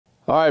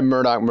All right,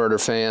 Murdaugh Murder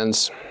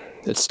fans,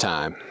 it's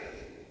time.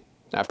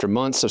 After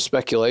months of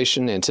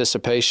speculation,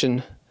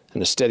 anticipation,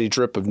 and a steady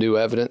drip of new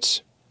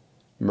evidence,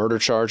 murder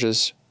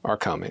charges are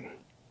coming.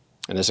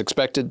 And as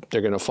expected,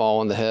 they're going to fall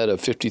on the head of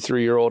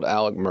 53-year-old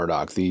Alex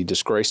Murdaugh, the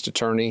disgraced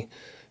attorney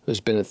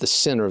who's been at the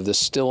center of this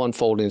still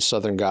unfolding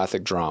Southern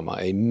Gothic drama,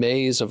 a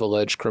maze of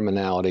alleged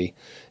criminality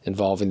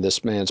involving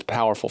this man's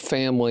powerful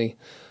family,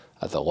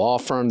 the law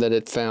firm that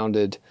it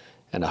founded,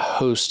 and a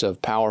host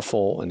of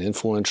powerful and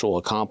influential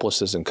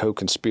accomplices and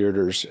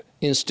co-conspirators,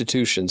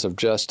 institutions of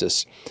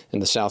justice in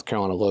the South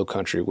Carolina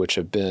Lowcountry, which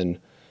have been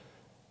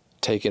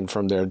taken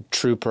from their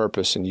true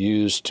purpose and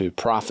used to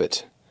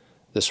profit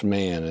this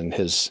man and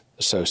his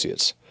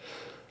associates.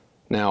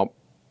 Now,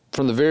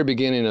 from the very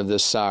beginning of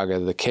this saga,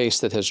 the case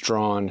that has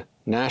drawn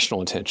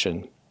national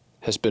attention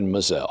has been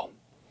Moselle.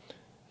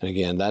 And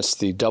again, that's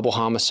the double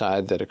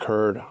homicide that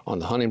occurred on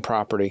the hunting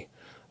property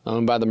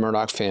owned by the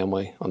Murdaugh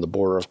family on the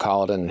border of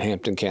Colleton and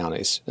Hampton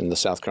counties in the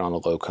South Carolina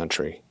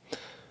Lowcountry.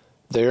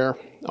 There,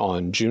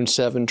 on June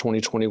 7,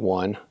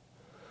 2021,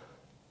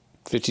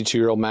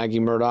 52-year-old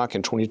Maggie Murdaugh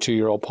and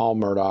 22-year-old Paul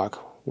Murdaugh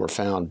were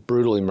found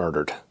brutally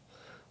murdered.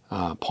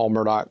 Paul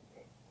Murdaugh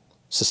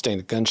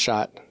sustained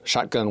a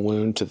shotgun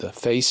wound to the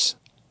face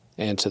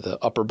and to the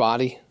upper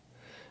body.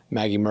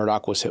 Maggie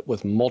Murdaugh was hit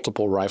with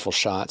multiple rifle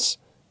shots,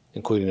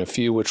 including a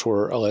few which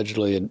were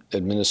allegedly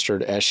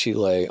administered as she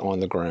lay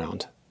on the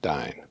ground,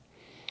 dying.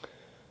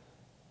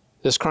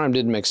 This crime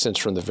didn't make sense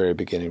from the very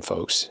beginning,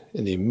 folks.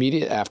 In the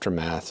immediate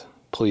aftermath,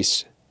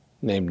 police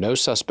named no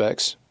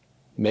suspects,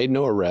 made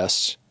no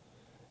arrests,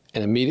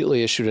 and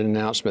immediately issued an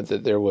announcement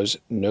that there was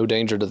no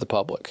danger to the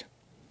public.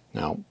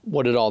 Now,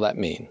 what did all that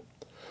mean?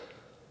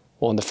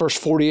 Well, in the first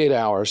 48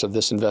 hours of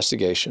this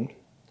investigation,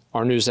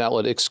 our news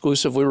outlet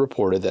exclusively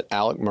reported that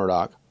Alex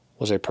Murdaugh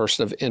was a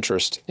person of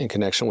interest in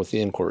connection with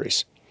the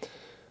inquiries.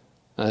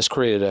 Now, this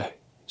created a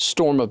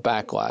storm of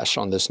backlash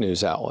on this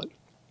news outlet.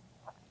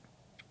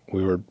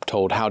 We were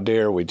told, how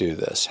dare we do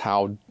this?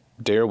 How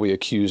dare we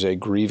accuse a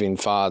grieving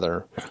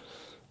father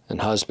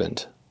and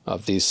husband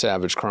of these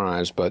savage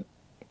crimes? But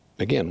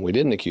again, we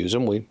didn't accuse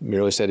him. We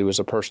merely said he was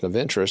a person of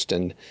interest.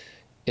 And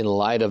in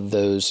light of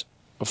those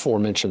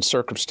aforementioned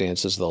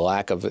circumstances, the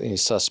lack of any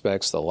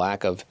suspects, the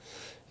lack of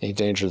any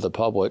danger to the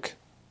public,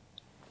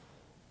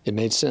 it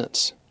made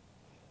sense.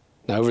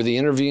 Now, over the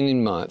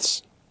intervening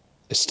months,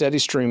 a steady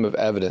stream of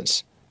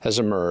evidence has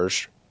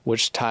emerged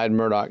which tied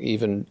Murdaugh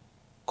even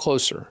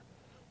closer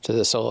to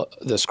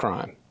this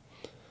crime.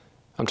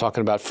 I'm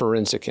talking about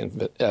forensic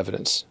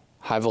evidence,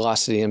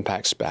 high-velocity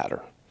impact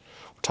spatter.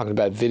 We're talking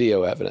about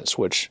video evidence,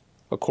 which,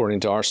 according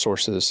to our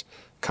sources,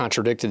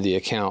 contradicted the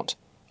account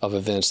of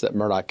events that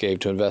Murdaugh gave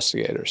to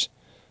investigators.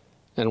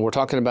 And we're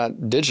talking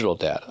about digital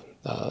data,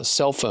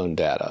 cell phone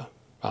data,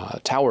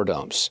 tower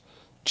dumps,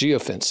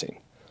 geofencing,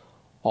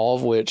 all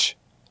of which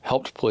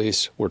helped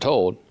police, we're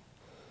told,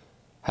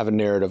 have a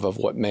narrative of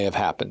what may have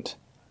happened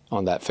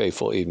on that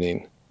fateful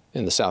evening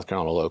in the South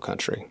Carolina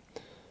Lowcountry.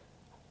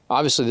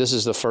 Obviously, this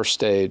is the first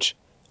stage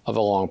of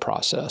a long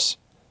process.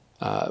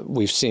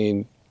 We've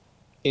seen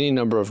any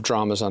number of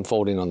dramas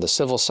unfolding on the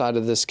civil side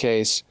of this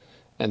case,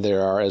 and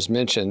there are, as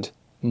mentioned,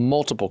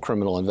 multiple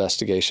criminal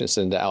investigations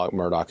into Alex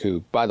Murdaugh, who,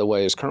 by the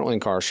way, is currently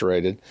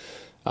incarcerated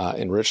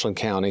in Richland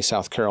County,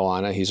 South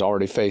Carolina. He's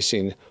already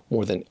facing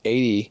more than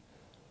 80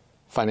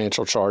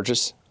 financial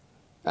charges,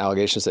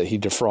 allegations that he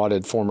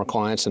defrauded former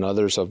clients and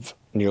others of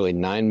nearly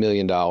 $9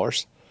 million.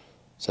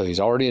 So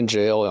he's already in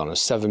jail on a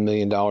 $7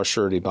 million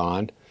surety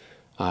bond.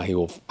 He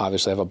will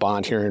obviously have a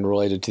bond hearing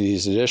related to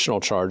these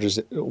additional charges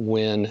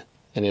when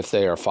and if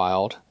they are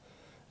filed.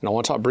 And I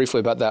want to talk briefly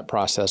about that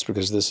process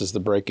because this is the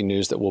breaking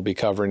news that we'll be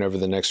covering over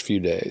the next few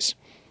days.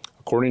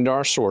 According to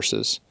our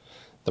sources,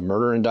 the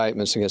murder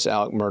indictments against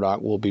Alex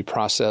Murdaugh will be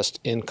processed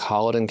in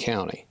Colleton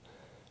County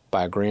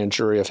by a grand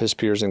jury of his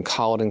peers in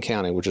Colleton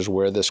County, which is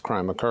where this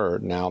crime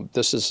occurred. Now,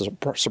 this has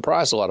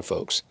surprised a lot of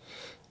folks.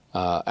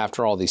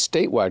 After all, the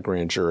statewide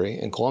grand jury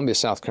in Columbia,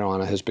 South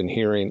Carolina, has been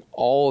hearing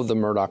all of the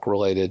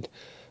Murdaugh-related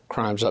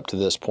crimes up to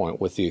this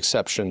point, with the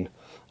exception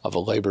of a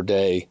Labor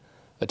Day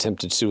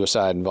attempted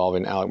suicide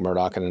involving Alex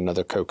Murdaugh and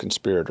another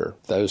co-conspirator.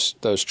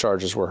 Those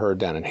charges were heard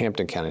down in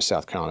Hampton County,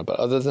 South Carolina. But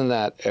other than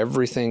that,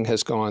 everything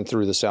has gone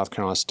through the South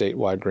Carolina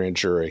statewide grand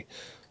jury,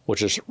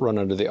 which is run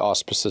under the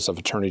auspices of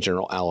Attorney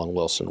General Alan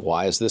Wilson.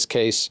 Why is this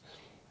case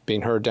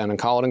being heard down in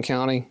Colleton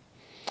County?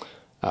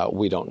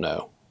 We don't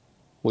know.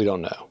 We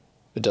don't know.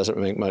 It doesn't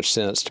make much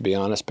sense, to be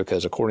honest,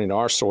 because according to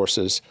our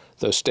sources,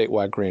 those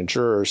statewide grand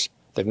jurors,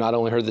 they've not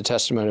only heard the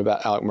testimony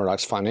about Alex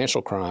Murdaugh's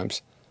financial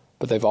crimes,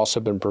 but they've also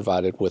been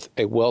provided with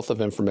a wealth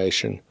of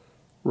information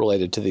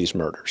related to these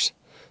murders.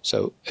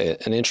 So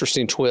an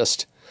interesting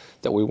twist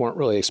that we weren't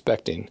really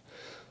expecting.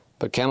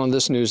 But count on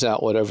this news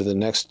outlet over the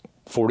next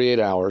 48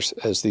 hours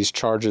as these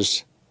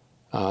charges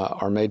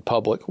are made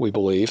public, we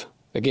believe.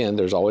 Again,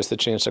 there's always the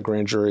chance a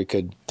grand jury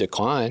could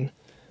decline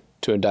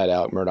to indict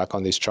Alex Murdaugh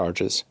on these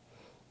charges.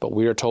 But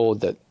we are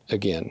told that,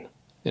 again,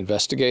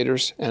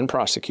 investigators and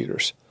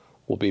prosecutors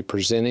will be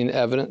presenting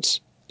evidence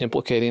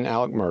implicating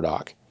Alex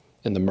Murdaugh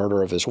in the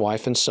murder of his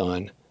wife and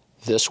son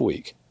this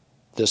week,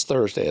 this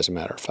Thursday as a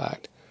matter of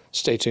fact.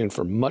 Stay tuned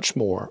for much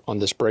more on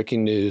this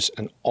breaking news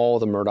and all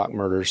the Murdaugh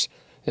murders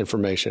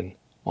information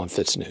on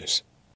Fitsnews.